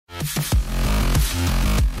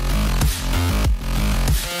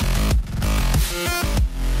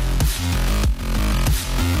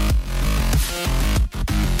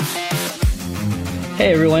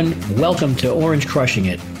Hey everyone, welcome to Orange Crushing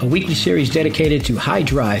It, a weekly series dedicated to high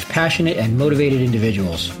drive, passionate, and motivated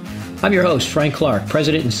individuals. I'm your host, Frank Clark,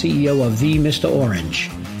 President and CEO of The Mr. Orange.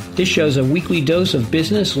 This show is a weekly dose of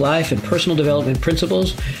business, life, and personal development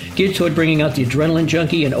principles geared toward bringing out the adrenaline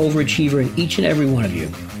junkie and overachiever in each and every one of you.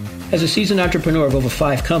 As a seasoned entrepreneur of over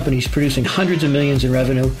 5 companies producing hundreds of millions in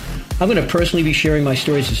revenue, I'm going to personally be sharing my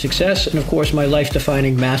stories of success and, of course, my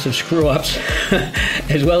life-defining massive screw-ups,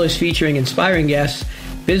 as well as featuring inspiring guests,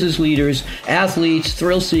 business leaders, athletes,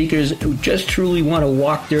 thrill seekers who just truly want to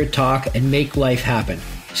walk their talk and make life happen.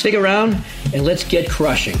 Stick around and let's get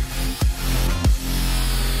crushing.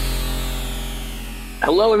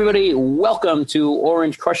 Hello, everybody. Welcome to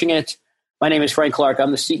Orange Crushing It. My name is Frank Clark. I'm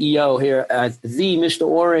the CEO here at The Mr.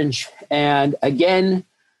 Orange. And again,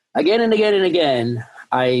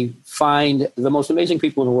 I find the most amazing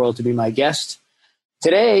people in the world to be my guest.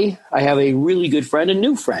 Today, I have a really good friend, a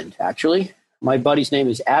new friend, actually. My buddy's name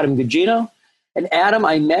is Adam Gugino. And Adam,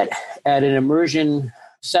 I met at an immersion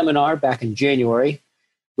seminar back in January,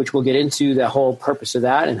 which we'll get into the whole purpose of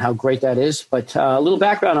that and how great that is. But a little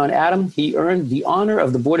background on Adam. He earned the honor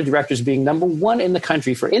of the board of directors being number 1 in the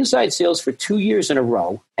country for inside sales for 2 years in a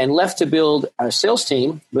row and left to build a sales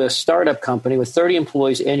team with a startup company with 30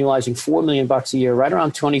 employees annualizing $4 million a year right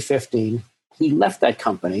around 2015. He left that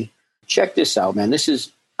company. Check this out, man. This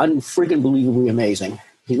is unfreaking believably amazing.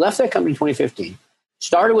 He left that company in 2015.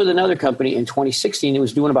 Started with another company in 2016. It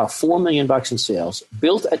was doing about $4 million in sales,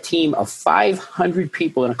 built a team of 500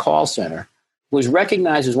 people in a call center, was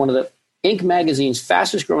recognized as one of the Inc. magazine's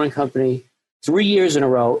fastest growing company 3 years in a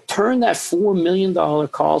row, turned that $4 million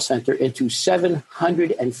call center into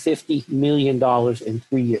 $750 million in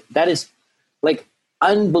 3 years. That is like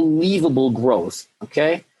unbelievable growth,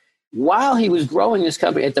 okay? While he was growing this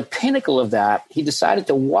company, at the pinnacle of that, he decided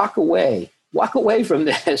to walk away from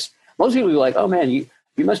this. Most people be like, oh, man, you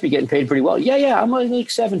must be getting paid pretty well. Yeah, I'm like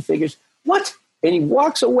 7 figures. What? And he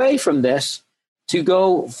walks away from this to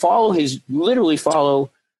go literally follow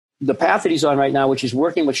the path that he's on right now, which is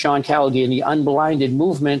working with Sean Callaghan, the Unblinded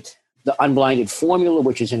movement, the Unblinded formula,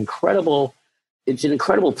 which is incredible. It's an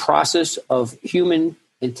incredible process of human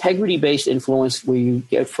integrity-based influence where you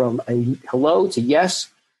get from a hello to yes.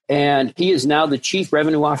 And he is now the chief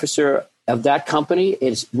revenue officer of that company.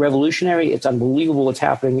 It's revolutionary. It's unbelievable what's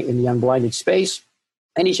happening in the unblinded space.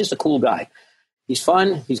 And he's just a cool guy. He's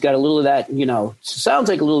fun. He's got a little of that, sounds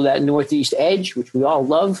like a little of that Northeast edge, which we all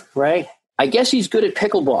love, right? I guess he's good at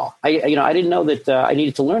pickleball. I didn't know that I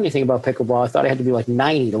needed to learn anything about pickleball. I thought I had to be like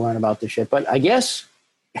 90 to learn about this shit. But I guess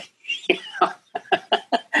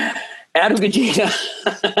Adam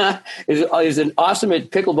Gugino is an awesome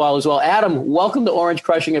at pickleball as well. Adam, welcome to Orange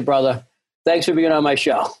Crushing It, brother. Thanks for being on my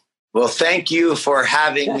show. Well, thank you for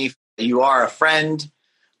having me. You are a friend,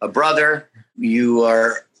 a brother. You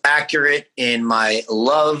are accurate in my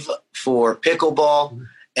love for pickleball.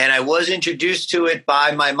 And I was introduced to it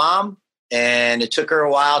by my mom, and it took her a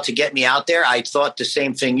while to get me out there. I thought the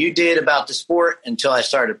same thing you did about the sport until I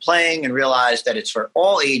started playing and realized that it's for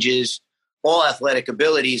all ages, all athletic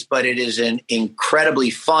abilities, but it is an incredibly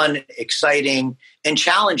fun, exciting, and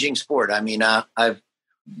challenging sport. I mean, I've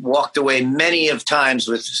walked away many of times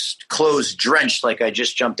with clothes drenched like I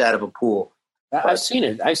just jumped out of a pool. I've seen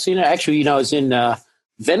it. Actually, I was in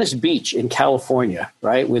Venice Beach in California,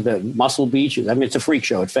 right, with the Muscle Beach. I mean, it's a freak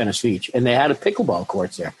show at Venice Beach. And they had a pickleball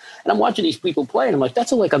court there. And I'm watching these people play, and I'm like,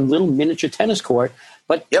 that's like a little miniature tennis court.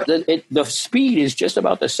 But yep. the speed is just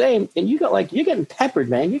about the same. And you're getting peppered,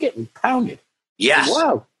 man. You're getting pounded. Yes.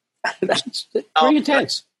 Wow. That's pretty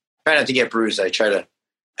intense. I try not to get bruised. I try to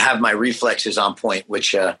have my reflexes on point,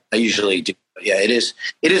 which I usually do. Yeah, it is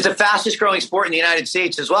the fastest growing sport in the United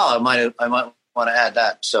States as well. I might want to add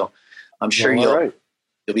that. So I'm sure you'll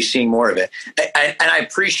be seeing more of it. And I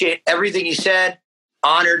appreciate everything you said.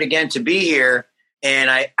 Honored again to be here. And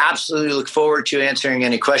I absolutely look forward to answering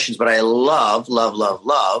any questions. But I love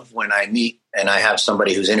when I meet and I have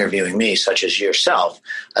somebody who's interviewing me, such as yourself.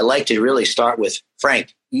 I like to really start with,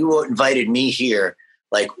 Frank, you invited me here.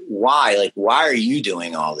 Like, why? Why are you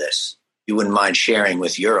doing all this? You wouldn't mind sharing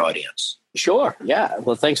with your audience? Sure. Yeah.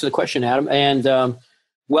 Well, thanks for the question, Adam. And,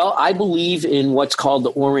 I believe in what's called the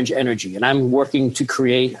orange energy, and I'm working to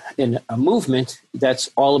create a movement that's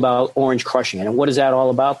all about orange crushing. And what is that all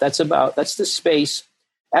about? That's the space.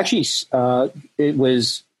 Actually, it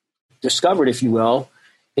was discovered, if you will,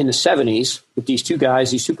 in the 70s with these two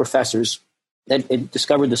professors that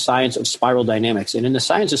discovered the science of spiral dynamics. And in the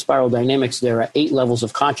science of spiral dynamics, there are 8 levels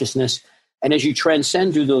of consciousness. And as you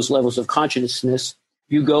transcend through those levels of consciousness,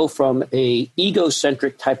 you go from a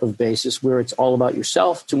egocentric type of basis where it's all about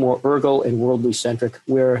yourself to more ergo and worldly centric,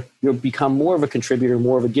 where you become more of a contributor,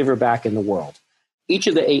 more of a giver back in the world. Each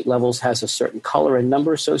of the 8 levels has a certain color and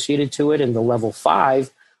number associated to it. And the level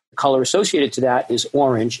 5, the color associated to that is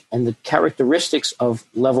orange. And the characteristics of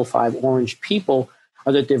level 5 orange people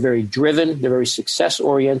are that they're very driven, they're very success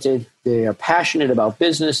oriented, they are passionate about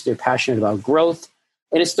business, they're passionate about growth.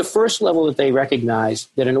 And it's the first level that they recognize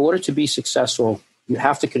that in order to be successful, you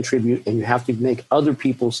have to contribute and you have to make other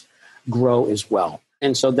people's grow as well.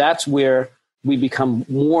 And so that's where we become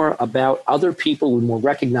more about other people. We more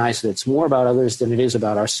recognize that it's more about others than it is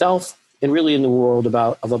about ourselves. And really in the world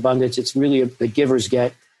of abundance, it's really the givers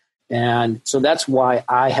get. And so that's why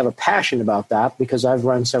I have a passion about that, because I've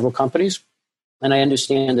run several companies and I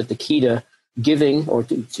understand that the key to giving or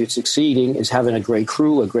to succeeding is having a great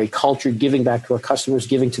crew, a great culture, giving back to our customers,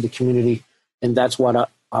 giving to the community. And that's what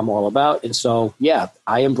I'm all about. And so, yeah,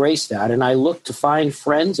 I embrace that. And I look to find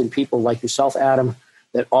friends and people like yourself, Adam,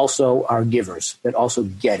 that also are givers, that also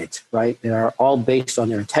get it, right? They are all based on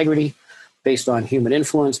their integrity, based on human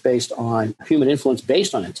influence based on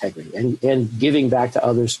integrity and giving back to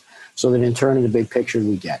others so that in turn, in the big picture,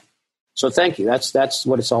 we get. So thank you. That's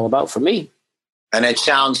what it's all about for me. And it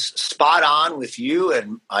sounds spot on with you.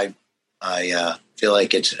 And I feel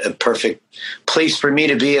like it's a perfect place for me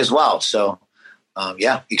to be as well. So,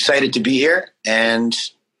 yeah, excited to be here. And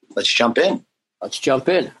let's jump in.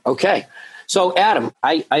 Okay. So, Adam,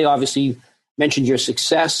 I obviously mentioned your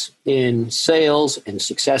success in sales and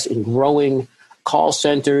success in growing call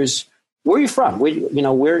centers. Where are you from? Where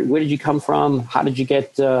did you come from? How did you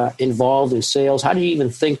get involved in sales? How do you even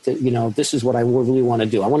think that, this is what I really want to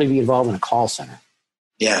do? I want to be involved in a call center.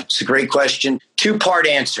 Yeah, it's a great question. 2-part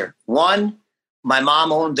answer. One, my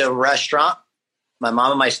mom owned a restaurant. My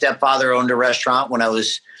mom and my stepfather owned a restaurant when I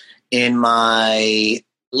was in my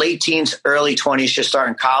late teens, early 20s, just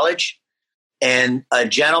starting college. And a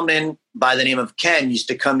gentleman by the name of Ken used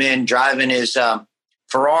to come in driving his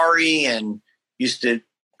Ferrari and used to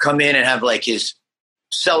come in and have like his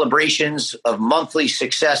celebrations of monthly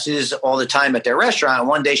successes all the time at their restaurant. And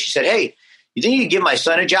one day she said, "Hey, you think you could give my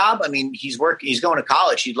son a job? I mean, he's going to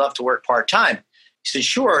college. He'd love to work part-time." He said,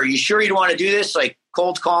 "Sure. Are you sure you'd want to do this? Like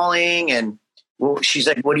cold calling?" And well, she's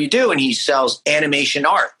like, "What do you do?" And he sells animation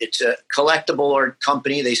art. It's a collectible art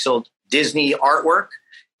company. They sold Disney artwork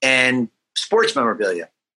and sports memorabilia.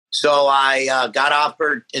 So I got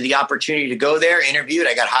offered the opportunity to go there, interviewed.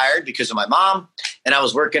 I got hired because of my mom, and I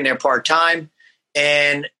was working there part-time.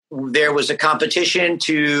 And there was a competition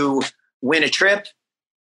to win a trip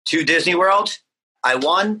to Disney World. I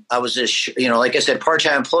won. I was like I said,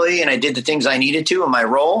 part-time employee, and I did the things I needed to in my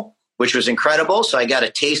role, which was incredible. So I got a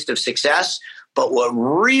taste of success. But what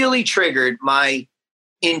really triggered my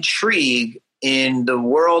intrigue in the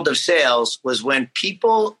world of sales was when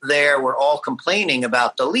people there were all complaining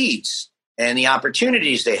about the leads and the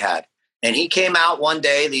opportunities they had. And he came out one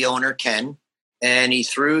day, the owner, Ken, and he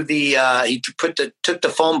took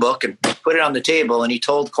the phone book and put it on the table, and he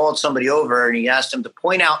called somebody over and he asked them to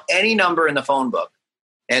point out any number in the phone book.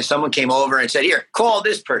 And someone came over and said, "Here, call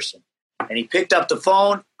this person." And he picked up the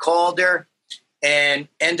phone, called her, and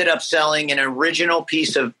ended up selling an original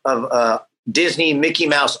piece of Disney Mickey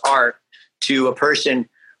Mouse art to a person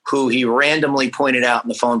who he randomly pointed out in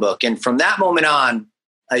the phone book. And from that moment on,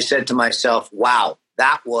 I said to myself, wow,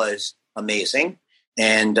 that was amazing.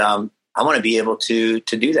 And I want to be able to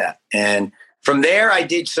do that. And from there, I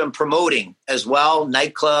did some promoting as well,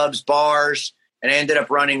 nightclubs, bars, and I ended up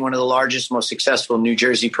running one of the largest, most successful New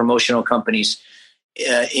Jersey promotional companies,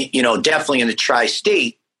 definitely in the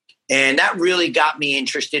tri-state. And that really got me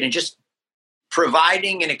interested in just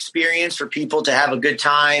providing an experience for people to have a good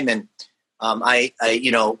time. And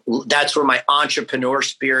that's where my entrepreneur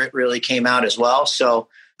spirit really came out as well. So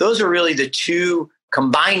those are really the two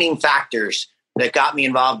combining factors that got me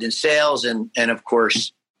involved in sales and of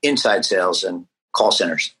course, inside sales and call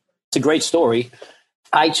centers. It's a great story.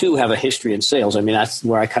 I too have a history in sales. I mean, that's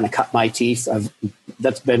where I kind of cut my teeth.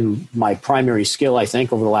 That's been my primary skill, I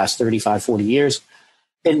think, over the last 35, 40 years.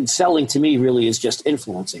 And selling to me really is just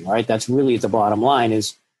influencing, right? That's really at the bottom line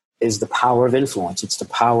is the power of influence. It's the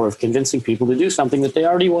power of convincing people to do something that they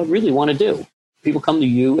already really want to do. People come to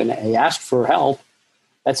you and they ask for help.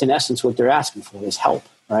 That's in essence what they're asking for is help,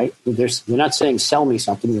 right? They're not saying sell me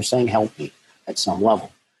something. They're saying help me at some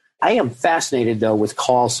level. I am fascinated, though, with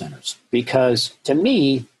call centers because to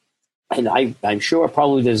me, and I'm sure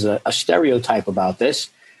probably there's a stereotype about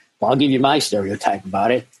this. Well, I'll give you my stereotype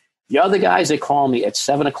about it. The other guys that call me at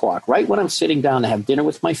 7 o'clock, right when I'm sitting down to have dinner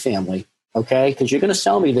with my family, okay? Because you're going to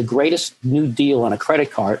sell me the greatest new deal on a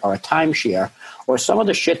credit card or a timeshare or some of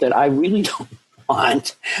the shit that I really don't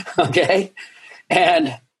want, okay?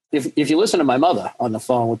 And if you listen to my mother on the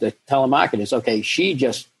phone with the telemarketers, okay, she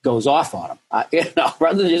just goes off on them.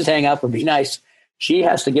 Rather than just hang up and be nice, she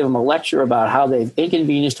has to give them a lecture about how they've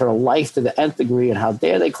inconvenienced her life to the nth degree and how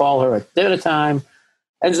dare they call her at dinner time.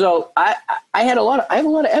 And so I have a lot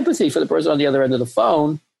of empathy for the person on the other end of the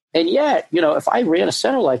phone. And yet, if I ran a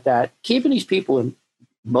center like that, keeping these people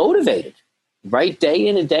motivated, right, day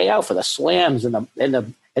in and day out for the slams and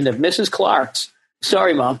the Mrs. Clarks,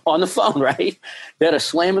 sorry, Mom, on the phone, right? They're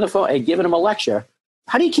slamming the phone and giving them a lecture.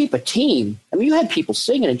 How do you keep a team? I mean, you had people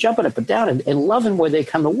singing and jumping up and down and loving where they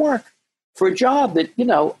come to work for a job that,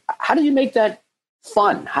 how do you make that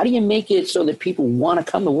fun? How do you make it so that people want to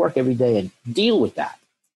come to work every day and deal with that?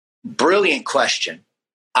 Brilliant question.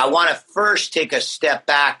 I want to first take a step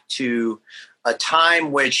back to a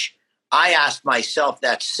time which I asked myself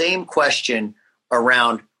that same question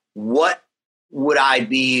around what would I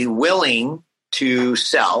be willing to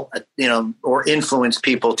sell, or influence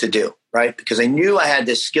people to do, right? Because I knew I had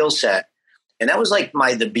this skill set. And that was like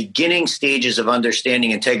the beginning stages of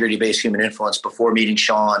understanding integrity-based human influence before meeting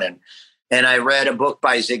Sean. And I read a book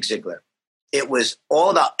by Zig Ziglar. It was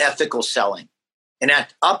all about ethical selling. And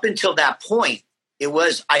up until that point,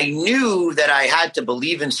 I knew that I had to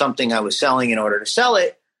believe in something I was selling in order to sell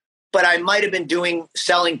it, but I might have been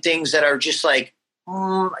selling things that are just like,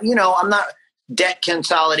 I'm not debt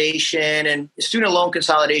consolidation and student loan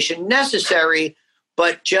consolidation necessary,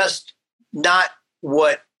 but just not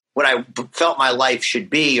what I felt my life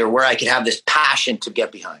should be or where I could have this passion to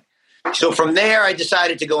get behind. So from there, I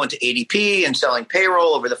decided to go into ADP and selling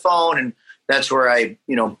payroll over the phone. And that's where I,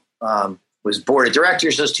 was board of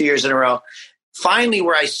directors those 2 years in a row. Finally,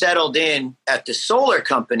 where I settled in at the solar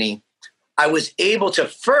company, I was able to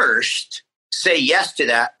first say yes to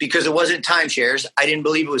that because it wasn't timeshares. I didn't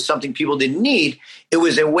believe it was something people didn't need. It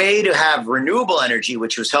was a way to have renewable energy,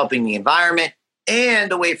 which was helping the environment,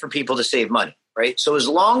 and a way for people to save money, right? So as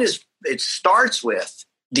long as it starts with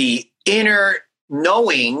the inner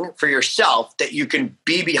knowing for yourself that you can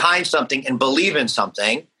be behind something and believe in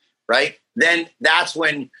something, right? Then that's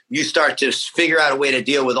when you start to figure out a way to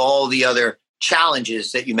deal with all the other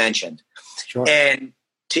challenges that you mentioned. Sure. And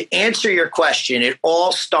to answer your question, it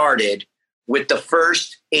all started with the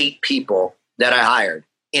first 8 people that I hired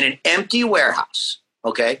in an empty warehouse.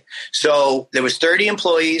 Okay. So there was 30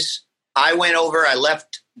 employees. I went over, I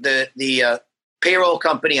left the payroll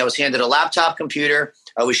company. I was handed a laptop computer.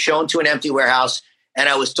 I was shown to an empty warehouse and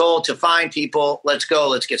I was told to find people. Let's go.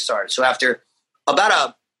 Let's get started. So after about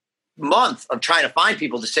a month of trying to find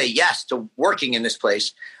people to say yes to working in this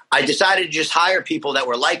place, I decided to just hire people that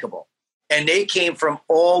were likable. And they came from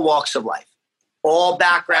all walks of life, all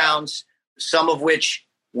backgrounds, some of which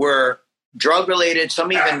were drug related.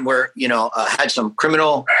 Some even were, had some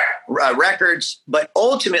criminal records, but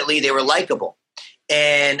ultimately they were likable.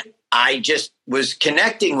 And I just was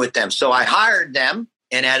connecting with them. So I hired them.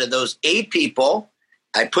 And out of those 8 people,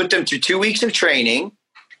 I put them through 2 weeks of training.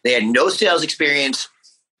 They had no sales experience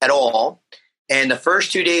at all. And the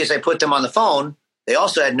first 2 days I put them on the phone, they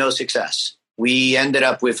also had no success. We ended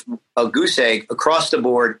up with a goose egg across the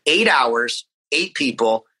board, 8 hours, 8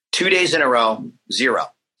 people, 2 days in a row, 0.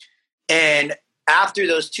 And after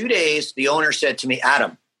those 2 days, the owner said to me,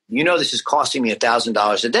 Adam, this is costing me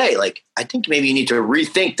 $1,000 a day. Like, I think maybe you need to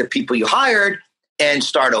rethink the people you hired and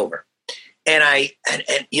start over. And I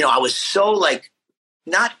was so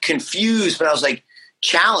not confused, but I was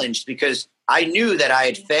challenged because I knew that I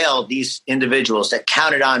had failed these individuals that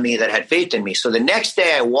counted on me, that had faith in me. So the next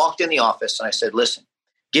day I walked in the office and I said, listen,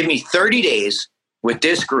 give me 30 days with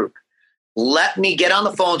this group. Let me get on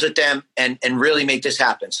the phones with them and really make this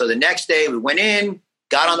happen. So the next day we went in,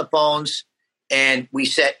 got on the phones, and we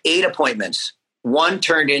set 8 appointments. 1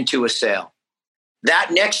 turned into a sale. That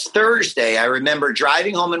next Thursday, I remember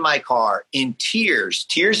driving home in my car in tears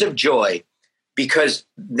of joy, because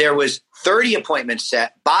there was 30 appointments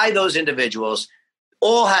set by those individuals,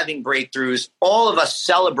 all having breakthroughs, all of us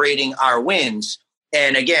celebrating our wins.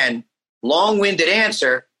 And again, long-winded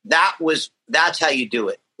answer, that's how you do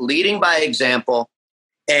it. Leading by example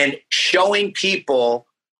and showing people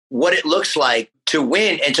what it looks like to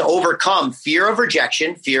win and to overcome fear of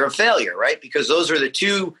rejection, fear of failure, right? Because those are the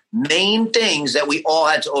 2 main things that we all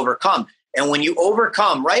had to overcome. And when you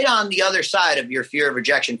overcome, right on the other side of your fear of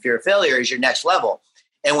rejection, fear of failure is your next level.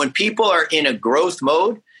 And when people are in a growth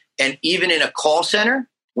mode, and even in a call center,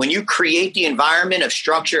 when you create the environment of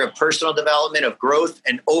structure, of personal development, of growth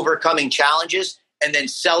and overcoming challenges, and then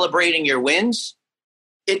celebrating your wins,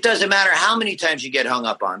 it doesn't matter how many times you get hung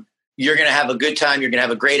up on. you're going to have a good time. You're going to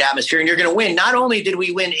have a great atmosphere, and you're going to win. Not only did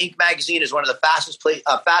we win Inc. magazine as one of the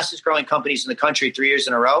fastest growing companies in the country 3 years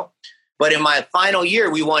in a row, but in my final year,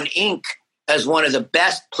 we won Inc. as one of the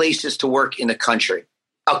best places to work in the country,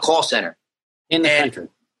 a call center in the country.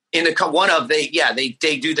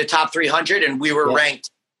 They do the top 300, and we were ranked.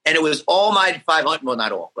 And it was all my 500, well,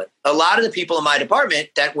 not all, but a lot of the people in my department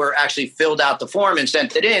that were actually filled out the form and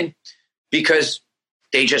sent it in because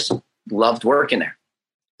they just loved working there.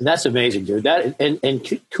 That's amazing, dude.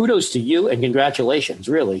 And kudos to you and congratulations,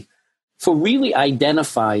 really, for really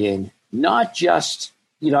identifying not just,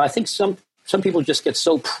 I think some people just get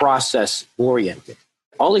so process oriented.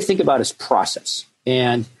 All they think about is process.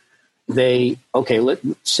 And say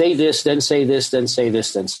this, then say this, then say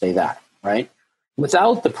this, then say that, right?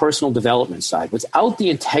 Without the personal development side, without the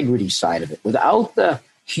integrity side of it, without the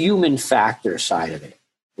human factor side of it,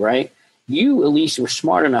 right? You at least were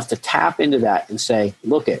smart enough to tap into that and say,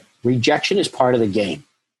 look, rejection is part of the game.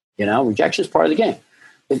 Rejection is part of the game.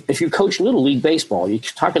 If you coach Little League Baseball, you're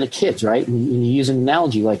talking to kids, right? And you use an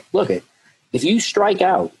analogy like, look, if you strike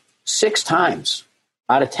out 6 times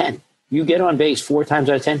out of 10, you get on base 4 times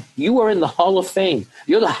out of 10, you are in the Hall of Fame.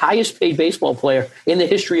 You're the highest paid baseball player in the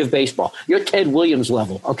history of baseball. You're Ted Williams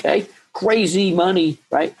level, okay? Crazy money,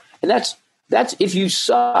 right? And that's if you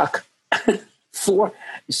suck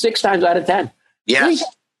 6 times out of 10. Yes.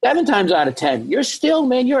 7 times out of 10. You're still,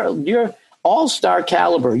 man, you're all-star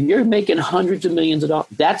caliber. You're making hundreds of millions of dollars.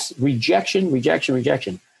 That's rejection.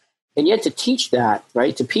 And yet to teach that,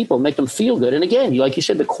 right, to people, make them feel good. And again, like you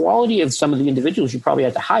said, the quality of some of the individuals you probably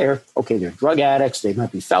had to hire, okay, they're drug addicts, they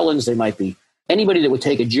might be felons, they might be anybody that would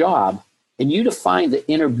take a job. And you to find the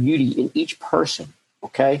inner beauty in each person,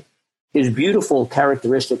 okay, is beautiful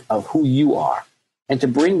characteristic of who you are. And to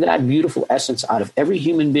bring that beautiful essence out of every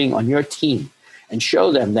human being on your team and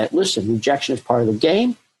show them that, listen, rejection is part of the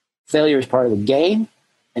game, failure is part of the game,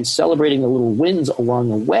 and celebrating the little wins along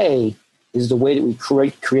the way is the way that we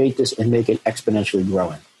create this and make it exponentially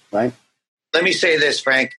growing, right? Let me say this,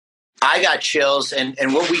 Frank. I got chills, and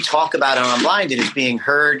what we talk about on Unblinded is being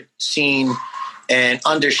heard, seen, and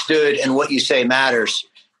understood, and what you say matters.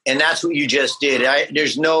 And that's what you just did.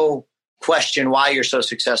 There's no question why you're so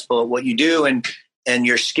successful at what you do, and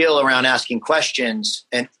your skill around asking questions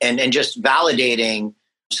and just validating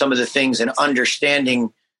some of the things and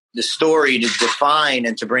understanding the story to define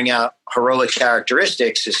and to bring out heroic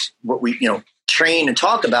characteristics is what we, train and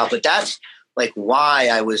talk about. But that's like why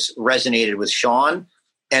I was resonated with Sean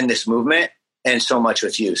and this movement and so much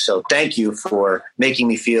with you. So thank you for making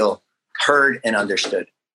me feel heard and understood.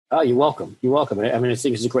 Oh, you're welcome. You're welcome. I mean, I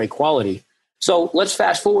think it's a great quality. So let's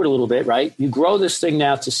fast forward a little bit, right? You grow this thing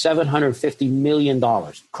now to $750 million.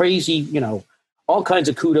 Crazy, all kinds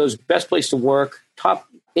of kudos, best place to work, top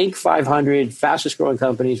Inc. 500, fastest growing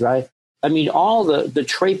companies, right? I mean, all the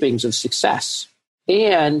trappings of success.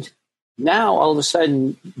 And now all of a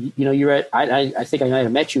sudden, you're at, I think I might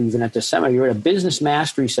have met you even at the seminar, you're at a business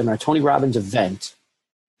mastery seminar, Tony Robbins event,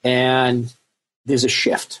 and there's a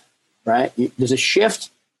shift, right? There's a shift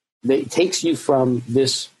that takes you from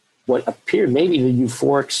this, what appeared maybe the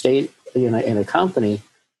euphoric state in a company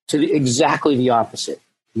to exactly the opposite.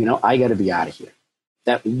 I got to be out of here.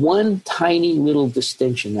 That one tiny little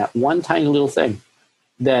distinction, that one tiny little thing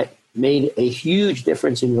that made a huge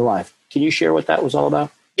difference in your life. Can you share what that was all about?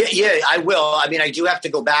 Yeah, I will. I mean, I do have to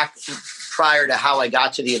go back prior to how I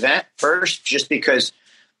got to the event first, just because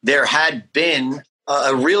there had been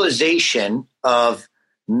a realization of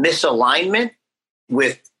misalignment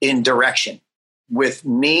in direction with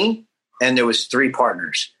me, and there was 3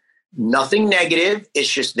 partners. Nothing negative.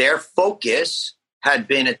 It's just their focus had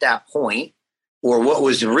been at that point, or what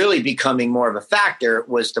was really becoming more of a factor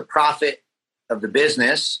was the profit of the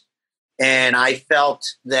business. And I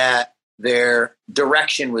felt that their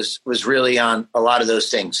direction was really on a lot of those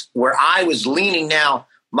things. Where I was leaning now,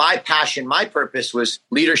 my passion, my purpose was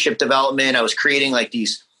leadership development. I was creating like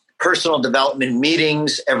these personal development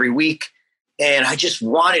meetings every week. And I just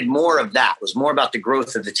wanted more of that. It was more about the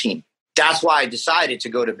growth of the team. That's why I decided to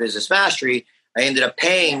go to Business Mastery. I ended up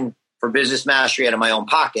paying for Business Mastery out of my own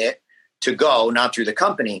pocket to go, not through the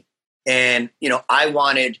company. And, I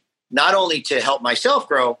wanted not only to help myself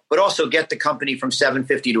grow, but also get the company from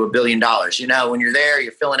 $750 to $1 billion. When you're there,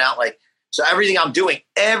 you're filling out so everything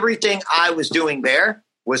I was doing there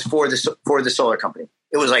was for the solar company.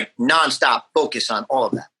 It was like nonstop focus on all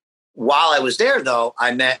of that. While I was there, though,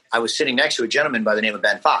 I was sitting next to a gentleman by the name of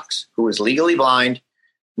Ben Fox, who was legally blind,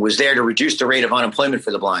 was there to reduce the rate of unemployment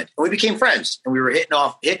for the blind. And we became friends, and we were hitting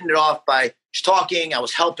it off by just talking. I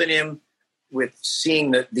was helping him with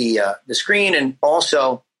seeing the screen, and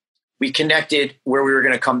also we connected where we were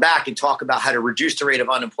going to come back and talk about how to reduce the rate of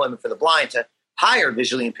unemployment for the blind to hire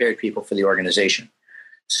visually impaired people for the organization.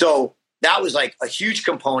 So that was like a huge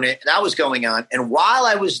component that was going on. And while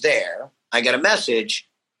I was there, I got a message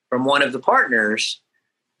from one of the partners,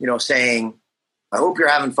 saying, I hope you're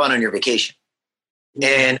having fun on your vacation.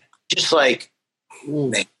 And just like,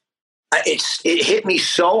 man, it hit me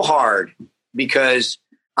so hard because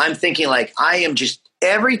I'm thinking like,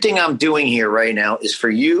 everything I'm doing here right now is for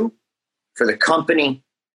you, for the company,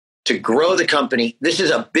 to grow the company. This is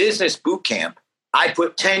a business boot camp. I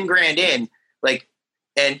put 10 grand in,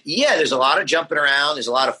 and yeah, there's a lot of jumping around. There's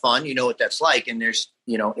a lot of fun. You know what that's like. And there's,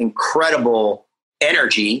 incredible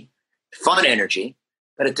energy, fun energy.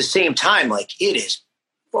 But at the same time, it is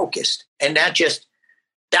focused. And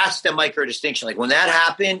that's the micro distinction. Like when that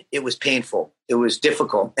happened, it was painful. It was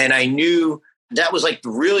difficult. And I knew that was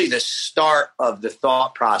really the start of the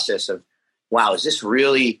thought process of, wow, is this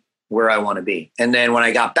really where I want to be? And then when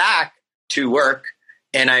I got back to work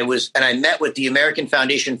and I met with the American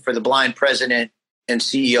Foundation for the Blind president and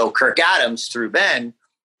CEO, Kirk Adams, through Ben,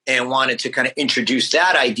 and wanted to kind of introduce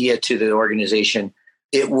that idea to the organization,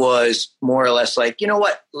 it was more or less like, you know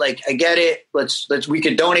what, I get it. We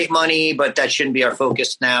could donate money, but that shouldn't be our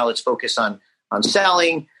focus now. Let's focus on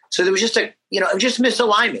selling. So there was just it was just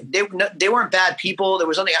misalignment. They weren't bad people. There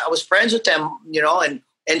was only, I was friends with them,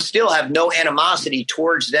 and still have no animosity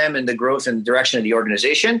towards them and the growth and direction of the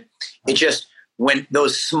organization. It just, when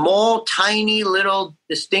those small, tiny little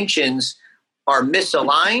distinctions are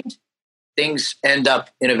misaligned, things end up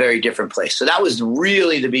in a very different place. So that was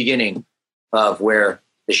really the beginning of where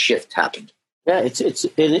the shift happened. Yeah, it's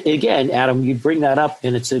and again, Adam, you bring that up,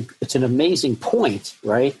 and it's an amazing point,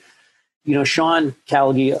 right? Sean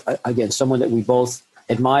Callagy, again, someone that we both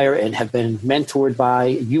admire and have been mentored by.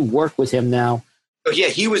 You work with him now. Oh, yeah,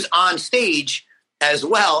 he was on stage as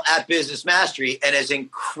well at Business Mastery, and as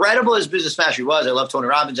incredible as Business Mastery was, I love Tony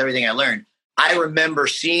Robbins, everything I learned. I remember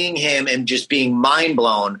seeing him and just being mind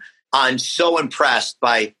blown. I'm so impressed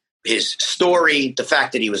by his story, the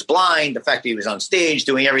fact that he was blind, the fact that he was on stage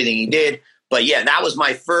doing everything he did. But yeah, that was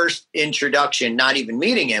my first introduction, not even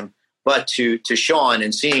meeting him, but to Sean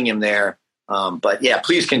and seeing him there. But yeah,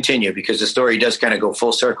 please continue, because the story does kind of go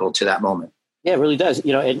full circle to that moment. Yeah, it really does.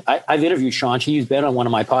 And I've interviewed Sean. He's been on one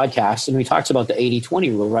of my podcasts, and he talks about the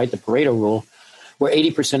 80-20 rule, right? The Pareto rule, where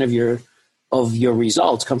 80% of your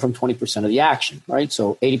results come from 20% of the action, right?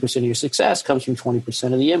 So 80% of your success comes from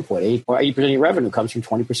 20% of the input, or 80% of your revenue comes from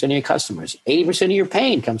 20% of your customers. 80% of your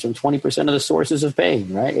pain comes from 20% of the sources of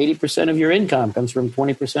pain, right? 80% of your income comes from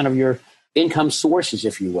 20% of your income sources,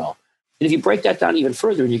 if you will. And if you break that down even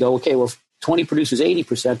further and you go, okay, well, if 20 produces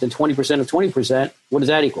 80%, then 20% of 20%, what does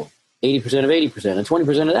that equal? 80% of 80%, and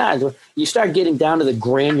 20% of that. You start getting down to the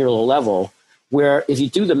granular level where if you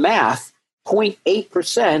do the math,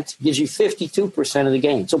 0.8% gives you 52% of the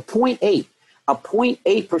gain. So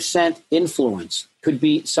 0.8% influence could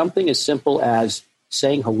be something as simple as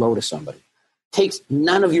saying hello to somebody. Takes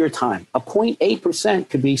none of your time. A 0.8%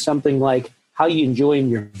 could be something like how you enjoying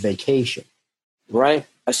your vacation, right?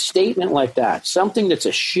 A statement like that, something that's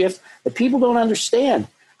a shift that people don't understand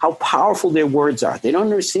how powerful their words are. They don't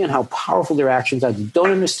understand how powerful their actions are. They don't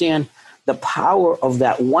understand the power of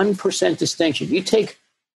that 1% distinction. You take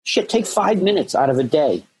 5 minutes out of a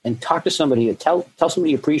day and talk to somebody and tell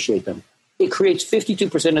somebody you appreciate them. It creates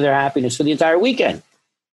 52% of their happiness for the entire weekend,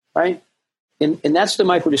 right? And that's the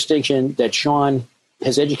micro distinction that Sean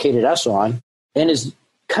has educated us on, and is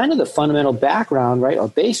kind of the fundamental background, right, or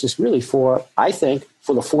basis really for, I think,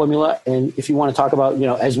 for the formula. And if you want to talk about,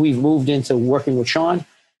 as we've moved into working with Sean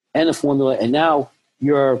and the formula, and now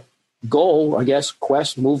your goal, I guess,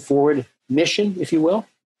 quest, move forward, mission, if you will.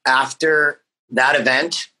 After that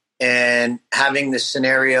event and having this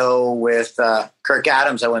scenario with Kirk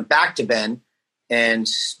Adams, I went back to Ben and,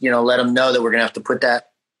 let him know that we're going to have to put that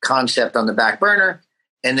concept on the back burner.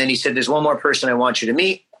 And then he said, there's one more person I want you to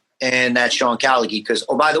meet, and that's Sean Callagy. Because,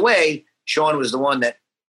 oh, by the way, Sean was the one that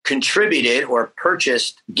contributed or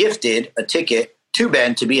gifted a ticket to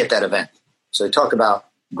Ben to be at that event. So talk about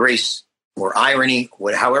grace or irony,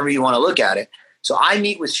 however you want to look at it. So I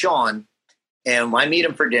meet with Sean, and I meet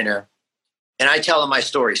him for dinner, and I tell him my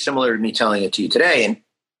story, similar to me telling it to you today. And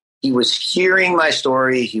he was hearing my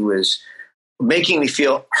story. He was making me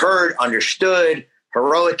feel heard, understood,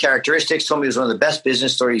 heroic characteristics, told me it was one of the best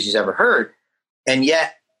business stories he's ever heard. And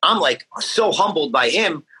yet I'm so humbled by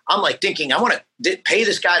him. I'm thinking, I want to pay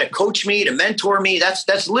this guy to coach me, to mentor me.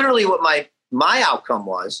 That's literally what my outcome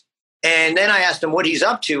was. And then I asked him what he's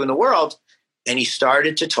up to in the world. And he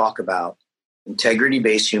started to talk about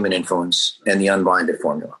integrity-based human influence and the unblinded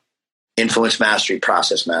formula. influence mastery,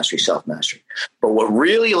 process mastery, self-mastery. But what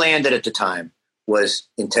really landed at the time was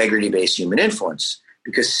integrity-based human influence,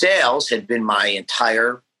 because sales had been my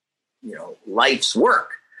entire, life's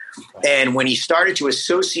work. And when he started to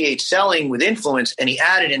associate selling with influence, and he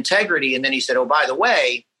added integrity, and then he said, oh, by the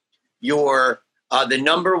way, you're the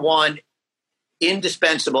number one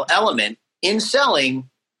indispensable element in selling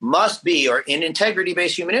must be, or in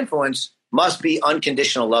integrity-based human influence, must be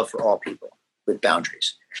unconditional love for all people with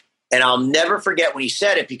boundaries. And I'll never forget when he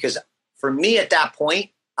said it, because for me at that point,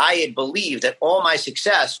 I had believed that all my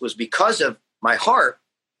success was because of my heart,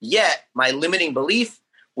 yet my limiting belief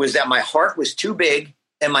was that my heart was too big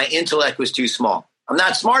and my intellect was too small. I'm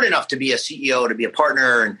not smart enough to be a CEO, to be a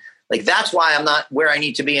partner. And that's why I'm not where I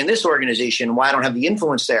need to be in this organization, why I don't have the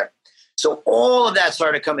influence there. So all of that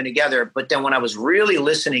started coming together. But then when I was really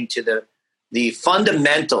listening to the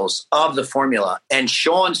fundamentals of the formula and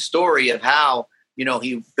Sean's story of how,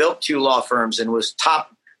 he built 2 law firms and was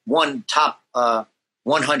top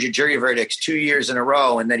 100 jury verdicts 2 years in a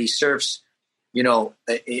row, and that he surfs,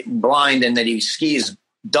 blind, and that he skis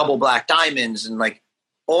double black diamonds, and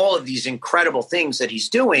all of these incredible things that he's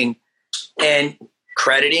doing, and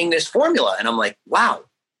crediting this formula. And I'm like, wow,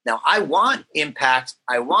 now I want impact,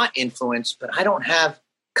 I want influence, but I don't have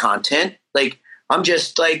content. I'm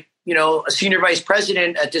just a senior vice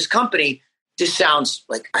president at this company. This sounds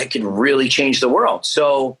like I can really change the world.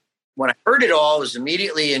 So when I heard it all, I was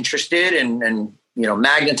immediately interested and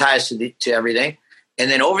magnetized to everything. And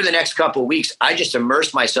then over the next couple of weeks, I just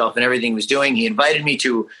immersed myself in everything he was doing. He invited me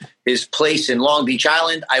to his place in Long Beach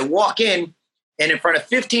Island. I walk in, and in front of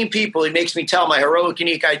 15 people, he makes me tell my heroic,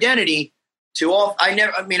 unique identity to all. I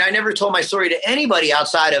never told my story to anybody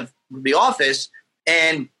outside of the office.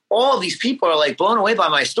 And all of these people are blown away by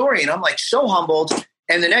my story. And I'm so humbled.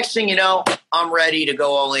 And the next thing you know, I'm ready to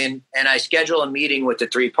go all in. And I schedule a meeting with the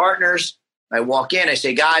 3 partners. I walk in, I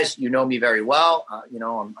say, guys, you know me very well.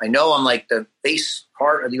 I know I'm the base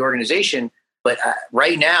part of the organization, but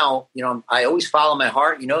right now, I always follow my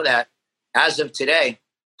heart. You know that. As of today,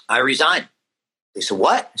 I resign. They said,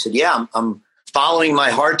 what? I said, yeah, I'm following my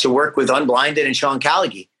heart to work with Unblinded and Sean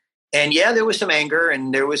Callagy. And yeah, there was some anger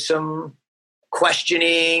and there was some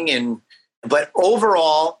questioning, but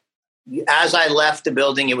overall, as I left the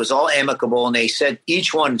building, it was all amicable. And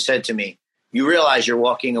each one said to me, you realize you're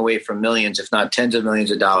walking away from millions, if not tens of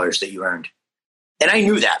millions of dollars that you earned. And I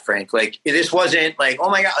knew that, Frank. This wasn't oh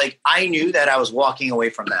my God, I knew that I was walking away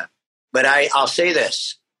from that. But I'll say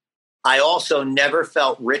this. I also never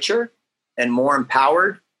felt richer and more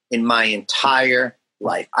empowered in my entire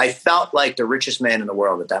life. I felt like the richest man in the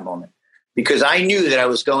world at that moment, because I knew that I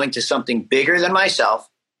was going to something bigger than myself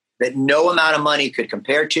that no amount of money could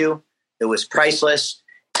compare to. It was priceless.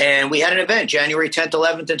 And we had an event, January 10th,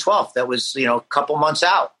 11th, and 12th. That was, a couple months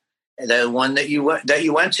out. The one that you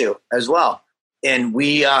went to as well. And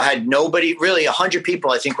we had nobody, really 100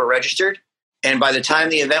 people, I think, were registered. And by the time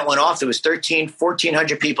the event went off, there was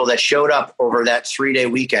 1,400 people that showed up over that 3-day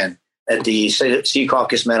weekend at the Sea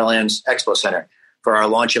Caucus Meadowlands Expo Center for our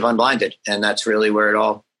launch of Unblinded. And that's really where it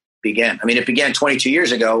all began. I mean, it began 22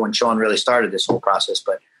 years ago when Sean really started this whole process,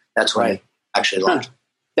 but that's when it actually launched.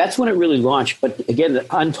 That's when it really launched. But again, the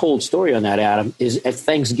untold story on that, Adam, is at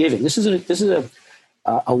Thanksgiving. This is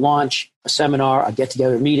a launch, a seminar, a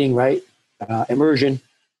get-together meeting, right? Immersion.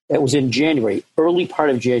 That was in January, early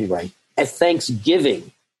part of January. At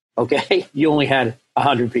Thanksgiving, okay, you only had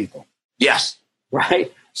 100 people. Yes.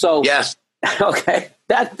 Right? So, yes. Okay,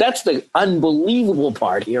 that's the unbelievable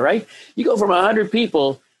part here, right? You go from 100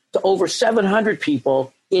 people to over 700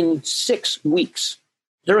 people in 6 weeks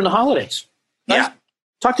during the holidays. Right? Yeah.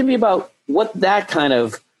 Talk to me about what that kind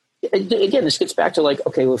of, again, this gets back to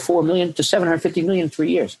we're 4 million to 750 million in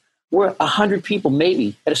 3 years. We're 100 people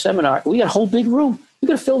maybe at a seminar. We got a whole big room. We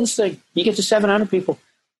got to fill this thing. You get to 700 people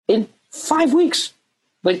in 5 weeks.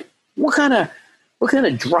 What kind of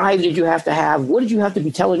drive did you have to have? What did you have to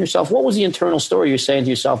be telling yourself? What was the internal story you're saying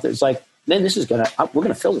to yourself that's man, we're going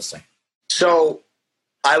to fill this thing? So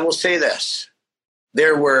I will say this.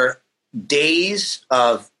 There were days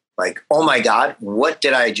of oh my God, what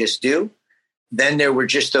did I just do? Then there were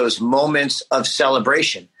just those moments of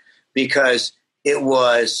celebration, because it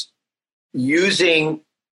was using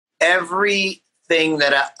everything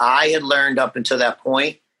that I had learned up until that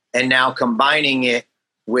point and now combining it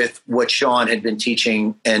with what Sean had been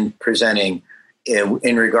teaching and presenting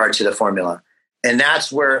in regard to the formula. And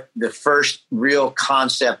that's where the first real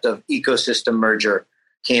concept of ecosystem merger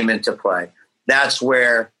came into play. That's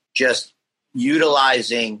where just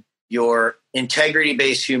utilizing your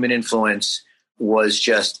integrity-based human influence was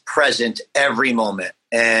just present every moment.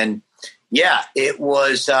 And yeah, it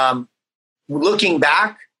was looking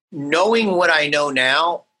back, knowing what I know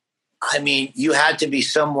now, I mean, you had to be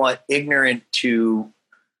somewhat ignorant to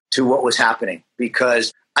what was happening,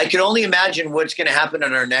 because I could only imagine what's going to happen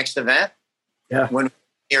at our next event when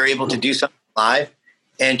you're able to do something live,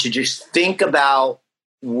 and to just think about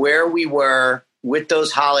where we were with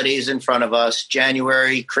those holidays in front of us,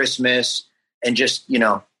 January, Christmas, and just,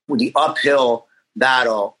 the uphill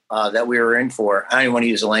battle that we were in for. I don't even want to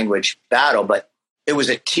use the language battle, but it was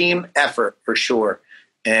a team effort for sure.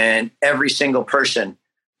 And every single person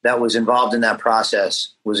that was involved in that process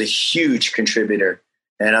was a huge contributor.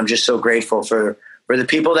 And I'm just so grateful for the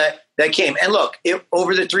people that came. And look,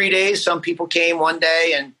 over the 3 days, some people came one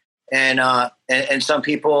day and some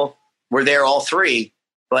people were there all three.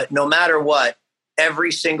 But no matter what,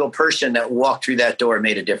 every single person that walked through that door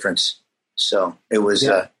made a difference. So it was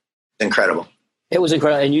incredible. It was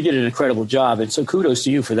incredible. And you did an incredible job. And so kudos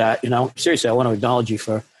to you for that. Seriously, I want to acknowledge you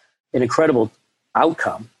for an incredible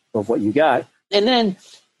outcome of what you got. And then,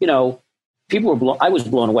 I was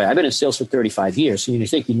blown away. I've been in sales for 35 years. So you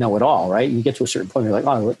think you know it all, right? You get to a certain point, you're like,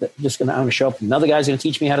 oh, I'm going to show up. Another guy's going to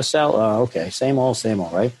teach me how to sell. Okay. Same old,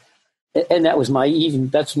 right? And that was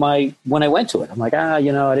when I went to it, I'm like, I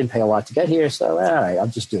didn't pay a lot to get here. So, all right, I'll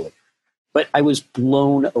just do it. But I was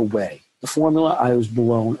blown away. The formula I was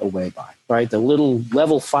blown away by, right? The little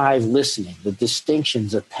level 5 listening, the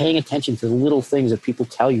distinctions of paying attention to the little things that people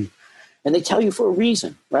tell you. And they tell you for a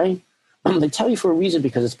reason, right? They tell you for a reason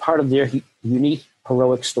because it's part of their unique,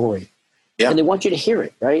 heroic story. Yeah. And they want you to hear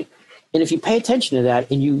it, right? And if you pay attention to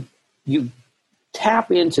that and you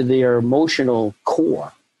tap into their emotional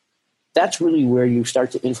core, that's really where you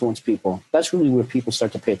start to influence people. That's really where people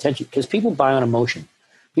start to pay attention, because people buy on emotion.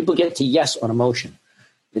 People get to yes on emotion.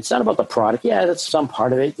 It's not about the product. Yeah, that's some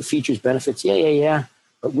part of it. The features, benefits. Yeah.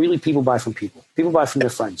 But really, people buy from people. People buy from their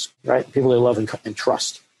friends, right? People they love and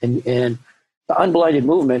trust. And the Unblinded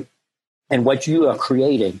movement and what you are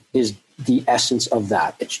creating is the essence of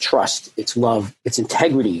that. It's trust. It's love. It's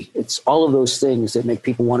integrity. It's all of those things that make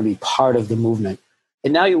people want to be part of the movement.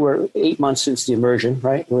 And now you were 8 months since the immersion,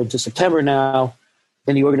 right? We're into September now,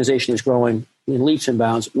 and the organization is growing in leaps and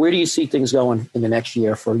bounds. Where do you see things going in the next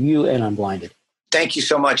year for you and Unblinded? Thank you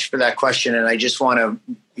so much for that question. And I just want to,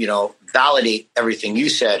 validate everything you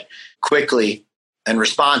said quickly and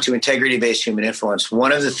respond to integrity-based human influence.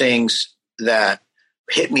 One of the things that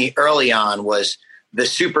hit me early on was the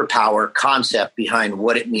superpower concept behind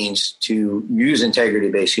what it means to use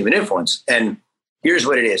integrity-based human influence. And here's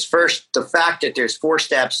what it is. First, the fact that there's 4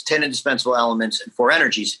 steps, 10 indispensable elements, and 4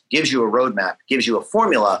 energies gives you a roadmap, gives you a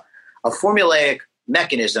formula, a formulaic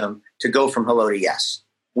mechanism to go from hello to yes.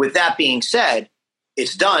 With that being said,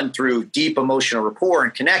 it's done through deep emotional rapport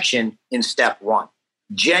and connection in step 1.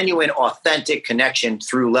 Genuine, authentic connection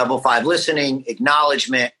through level 5 listening,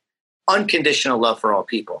 acknowledgement, unconditional love for all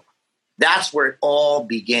people. That's where it all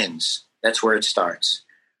begins. That's where it starts.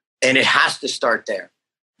 And it has to start there.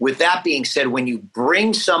 With that being said, when you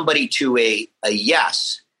bring somebody to a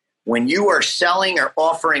yes, when you are selling or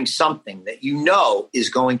offering something that you know is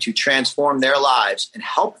going to transform their lives and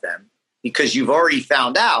help them, because you've already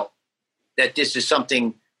found out that this is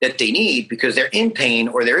something that they need because they're in pain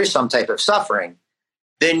or there is some type of suffering,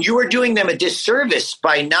 then you are doing them a disservice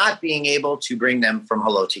by not being able to bring them from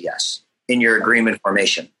hello to yes in your agreement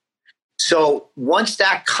formation. So once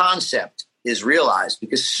that concept is realized,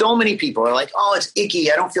 because so many people are like, oh, it's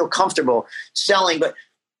icky, I don't feel comfortable selling. But,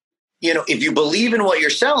 if you believe in what you're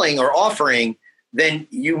selling or offering, then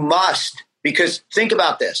you must, because think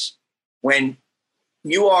about this. When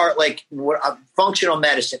you are like functional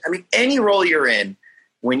medicine, any role you're in,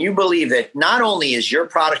 when you believe that not only is your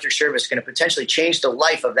product or service going to potentially change the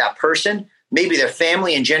life of that person, maybe their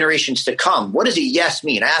family and generations to come. What does a yes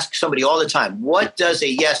mean? I ask somebody all the time, what does a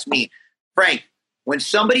yes mean? Frank, when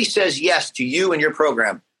somebody says yes to you and your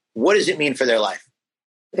program, what does it mean for their life?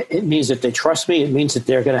 It means that they trust me. It means that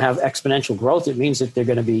they're going to have exponential growth. It means that they're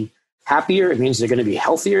going to be happier. It means they're going to be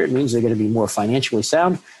healthier. It means they're going to be more financially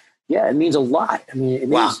sound. Yeah, it means a lot. It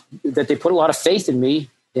means that they put a lot of faith in me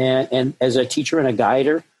and as a teacher and a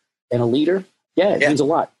guider and a leader. Yeah, it means a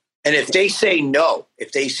lot. And if they say no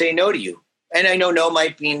to you, and I know no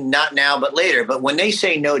might mean not now, but later, but when they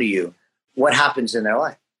say no to you, what happens in their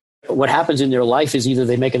life? What happens in their life is either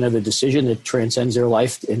they make another decision that transcends their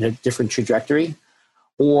life in a different trajectory,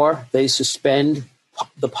 or they suspend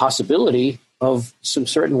the possibility of some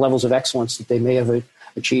certain levels of excellence that they may have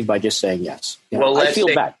achieved by just saying yes. I feel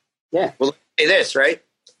bad. Yeah. Well, let's say this, right?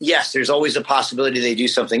 Yes, there's always a possibility they do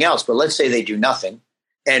something else, but let's say they do nothing.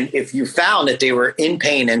 And if you found that they were in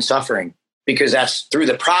pain and suffering, because that's through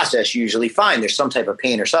the process, you usually find there's some type of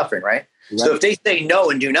pain or suffering, right? So if they say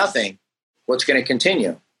no and do nothing, what's going to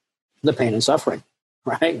continue? The pain and suffering,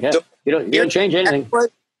 right? Yeah. So, you don't change anything.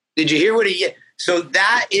 Did you hear what he? So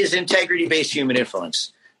that is integrity-based human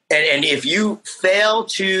influence. And if you fail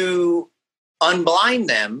to unblind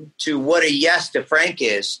them to what a yes to Frank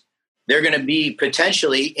is, they're going to be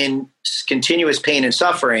potentially in continuous pain and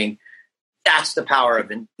suffering. That's the power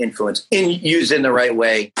of influence. Used in the right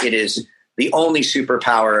way, it is the only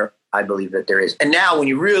superpower I believe that there is. And now when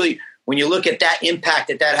you look at that impact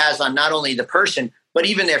that has on not only the person, but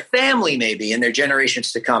even their family maybe and their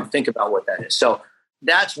generations to come, think about what that is. So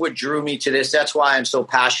that's what drew me to this. That's why I'm so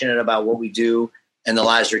passionate about what we do and the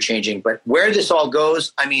lives are changing. But where this all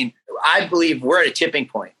goes, I mean, I believe we're at a tipping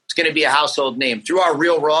point. It's going to be a household name through our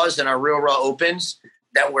Real Raws and our Real Raw Opens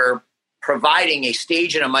that we're providing a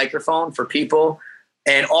stage and a microphone for people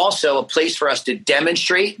and also a place for us to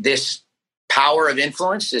demonstrate this power of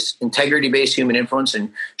influence, this integrity-based human influence,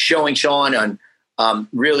 and showing Sean on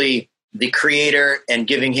really the creator and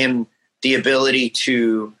giving him the ability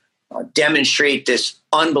to demonstrate this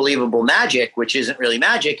unbelievable magic, which isn't really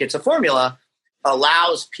magic, it's a formula,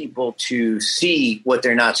 allows people to see what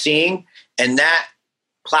they're not seeing. And that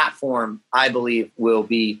platform, I believe, will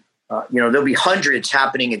be, there'll be hundreds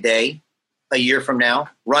happening a day, a year from now,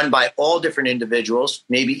 run by all different individuals,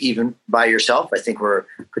 maybe even by yourself. I think we're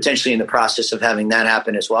potentially in the process of having that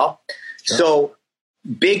happen as well. Sure. So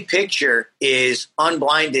big picture is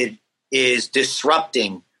Unblinded is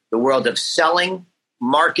disrupting the world of selling,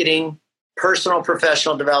 marketing, personal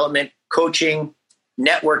professional development, coaching,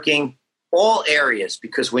 networking, all areas,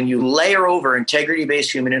 because when you layer over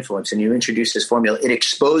integrity-based human influence and you introduce this formula, it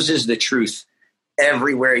exposes the truth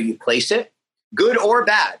everywhere you place it, good or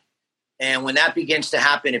bad. And when that begins to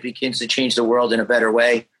happen, it begins to change the world in a better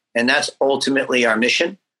way. And that's ultimately our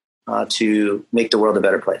mission, to make the world a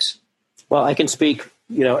better place. Well, I can speak,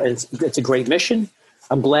 it's a great mission.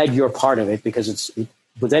 I'm glad you're part of it because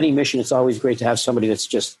with any mission, it's always great to have somebody that's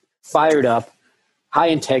just fired up, high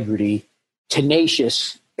integrity,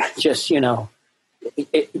 tenacious, just, a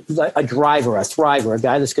driver, a thriver, a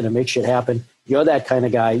guy that's going to make shit happen. You're that kind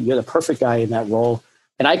of guy. You're the perfect guy in that role.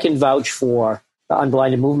 And I can vouch for the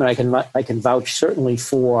Unblinded movement. I can vouch certainly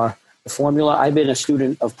for the formula. I've been a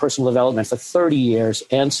student of personal development for 30 years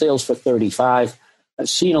and sales for 35. I've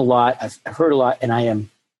seen a lot. I've heard a lot, and I am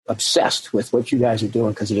obsessed with what you guys are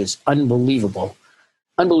doing because it is unbelievable.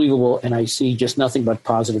 And I see just nothing but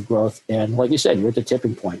positive growth. And like you said, you're at the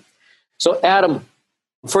tipping point. So Adam,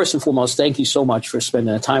 first and foremost, thank you so much for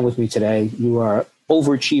spending the time with me today. You are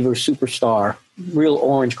overachiever, superstar, real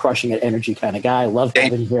orange crushing it energy kind of guy. I love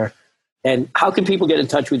having you here. And how can people get in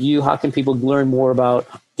touch with you? How can people learn more about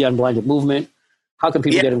the Unblinded movement? How can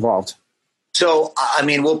people get involved? So,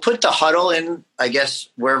 we'll put the huddle in, I guess,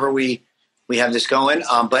 wherever we have this going.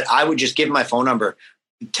 But I would just give my phone number.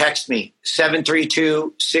 Text me,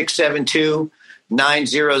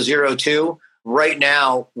 732-672-9002. Right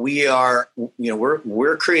now, we are,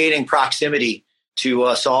 we're creating proximity to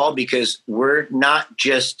us all because we're not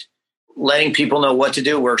just letting people know what to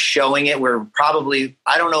do. We're showing it. We're probably,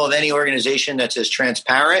 I don't know of any organization that's as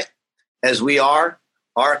transparent as we are.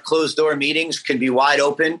 Our closed door meetings can be wide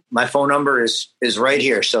open. My phone number is right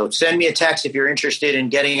here. So send me a text if you're interested in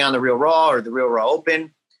getting on the Real Raw or the Real Raw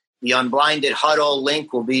Open. The Unblinded Huddle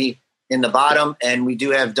link will be in the bottom. And we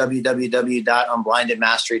do have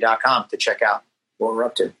www.unblindedmastery.com to check out what we're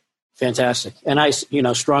up to. Fantastic. And I,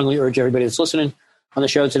 strongly urge everybody that's listening on the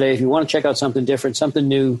show today, if you want to check out something different, something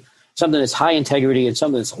new, something that's high integrity and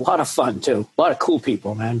something that's a lot of fun too. A lot of cool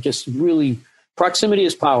people, man. Just really, proximity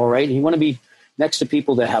is power, right? And you want to be next to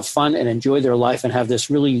people that have fun and enjoy their life and have this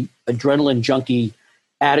really adrenaline junkie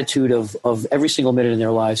attitude of every single minute in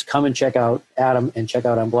their lives. Come and check out Adam and check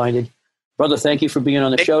out Unblinded. Brother, thank you for being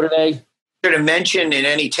on the show today. To mention in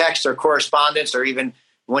any text or correspondence or even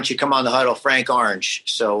once you come on the huddle, Frank Orange.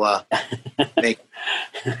 So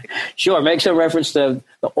sure, make some reference to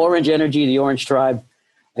the Orange Energy, the Orange Tribe.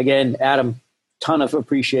 Again, Adam, ton of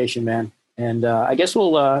appreciation, man. And I guess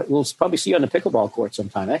we'll probably see you on the pickleball court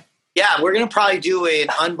sometime, eh? Yeah, we're going to probably do an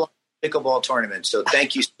Unblinded pickleball tournament. So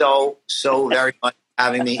thank you so very much for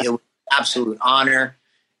having me. It was an absolute honor.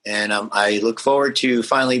 And I look forward to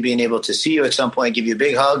finally being able to see you at some point, give you a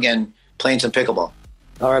big hug, and playing some pickleball.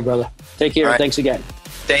 All right, brother. Take care. Right. Thanks again.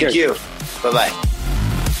 Thank you. Bye-bye.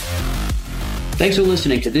 Thanks for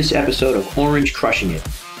listening to this episode of Orange Crushing It.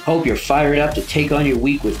 Hope you're fired up to take on your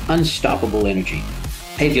week with unstoppable energy.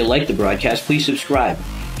 Hey, if you like the broadcast, please subscribe.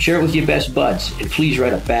 Share it with your best buds, and please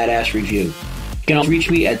write a badass review. You can also reach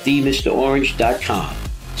me at themrorange.com.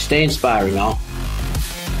 Stay inspiring, y'all.